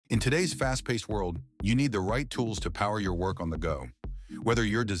In today's fast-paced world, you need the right tools to power your work on the go. Whether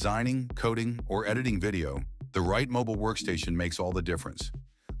you're designing, coding, or editing video, the right mobile workstation makes all the difference.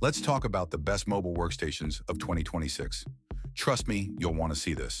 Let's talk about the best mobile workstations of 2026. Trust me, you'll want to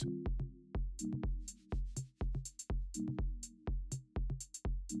see this.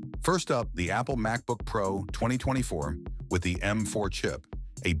 First up, the Apple MacBook Pro 2024 with the M4 chip,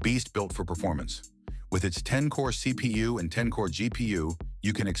 a beast built for performance. With its 10-core CPU and 10-core GPU,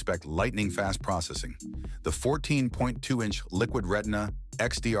 you can expect lightning-fast processing. The 14.2-inch Liquid Retina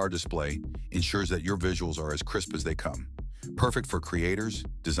XDR display ensures that your visuals are as crisp as they come. Perfect for creators,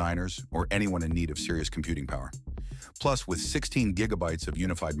 designers, or anyone in need of serious computing power. Plus, with 16 gigabytes of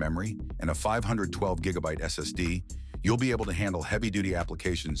unified memory and a 512 gigabyte SSD, you'll be able to handle heavy-duty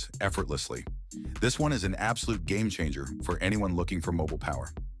applications effortlessly. This one is an absolute game changer for anyone looking for mobile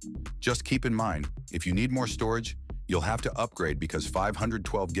power. Just keep in mind, if you need more storage, you'll have to upgrade because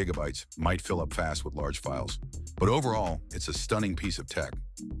 512 gigabytes might fill up fast with large files. But overall, it's a stunning piece of tech.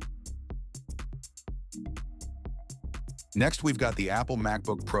 Next, we've got the Apple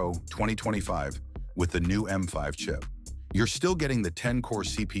MacBook Pro 2025 with the new M5 chip. You're still getting the 10-core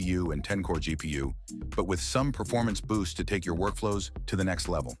CPU and 10-core GPU, but with some performance boost to take your workflows to the next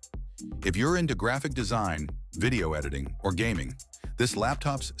level. If you're into graphic design, video editing, or gaming, this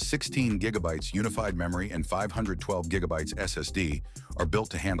laptop's 16 gigabytes unified memory and 512 gigabytes SSD are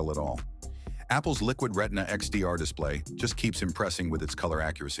built to handle it all. Apple's Liquid Retina XDR display just keeps impressing with its color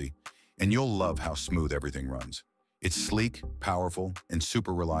accuracy, and you'll love how smooth everything runs. It's sleek, powerful, and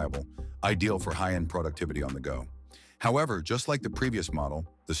super reliable, ideal for high-end productivity on the go. However, just like the previous model,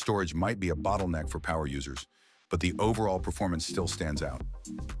 the storage might be a bottleneck for power users, but the overall performance still stands out.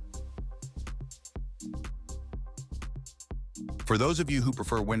 For those of you who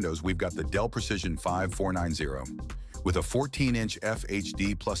prefer Windows, we've got the Dell Precision 5490. With a 14-inch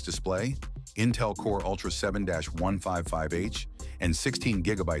FHD Plus display, Intel Core Ultra 7-155H, and 16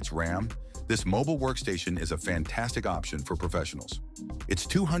 gigabytes RAM, this mobile workstation is a fantastic option for professionals. Its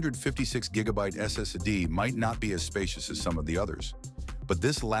 256 gigabyte SSD might not be as spacious as some of the others, but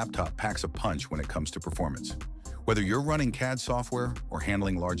this laptop packs a punch when it comes to performance. Whether you're running CAD software or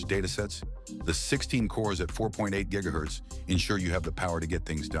handling large datasets, the 16 cores at 4.8 gigahertz ensure you have the power to get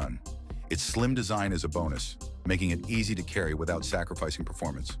things done. Its slim design is a bonus, making it easy to carry without sacrificing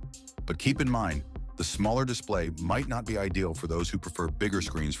performance. But keep in mind, the smaller display might not be ideal for those who prefer bigger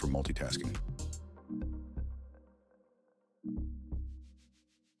screens for multitasking.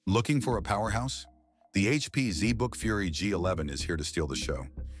 Looking for a powerhouse? The HP ZBook Fury G11 is here to steal the show.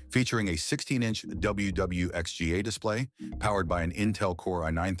 Featuring a 16-inch WWXGA display powered by an Intel Core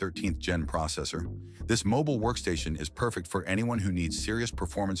i9 13th Gen processor, this mobile workstation is perfect for anyone who needs serious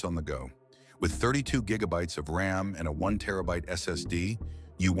performance on the go. With 32 gigabytes of RAM and a 1 terabyte SSD,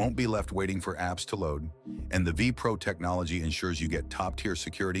 you won't be left waiting for apps to load, and the V Pro technology ensures you get top-tier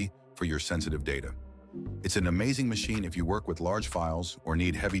security for your sensitive data. It's an amazing machine if you work with large files or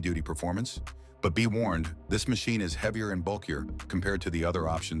need heavy-duty performance, but be warned, this machine is heavier and bulkier compared to the other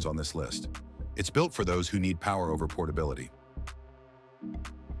options on this list. It's built for those who need power over portability.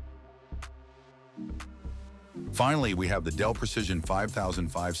 Finally, we have the Dell Precision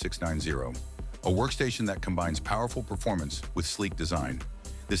 5690, a workstation that combines powerful performance with sleek design.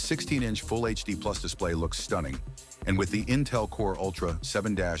 This 16-inch Full HD Plus display looks stunning, and with the Intel Core Ultra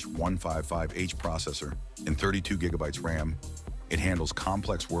 7-155H processor and 32 gigabytes RAM, it handles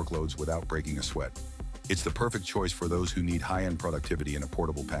complex workloads without breaking a sweat. It's the perfect choice for those who need high-end productivity in a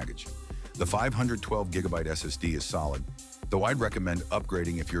portable package. The 512 gigabyte SSD is solid, though I'd recommend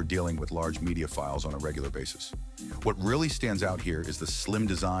upgrading if you're dealing with large media files on a regular basis. What really stands out here is the slim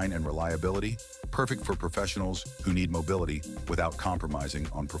design and reliability, perfect for professionals who need mobility without compromising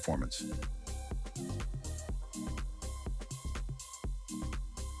on performance.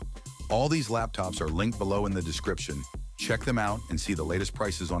 All these laptops are linked below in the description. Check them out and see the latest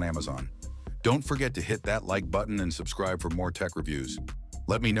prices on Amazon. Don't forget to hit that like button and subscribe for more tech reviews.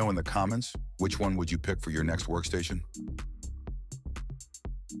 Let me know in the comments, which one would you pick for your next workstation?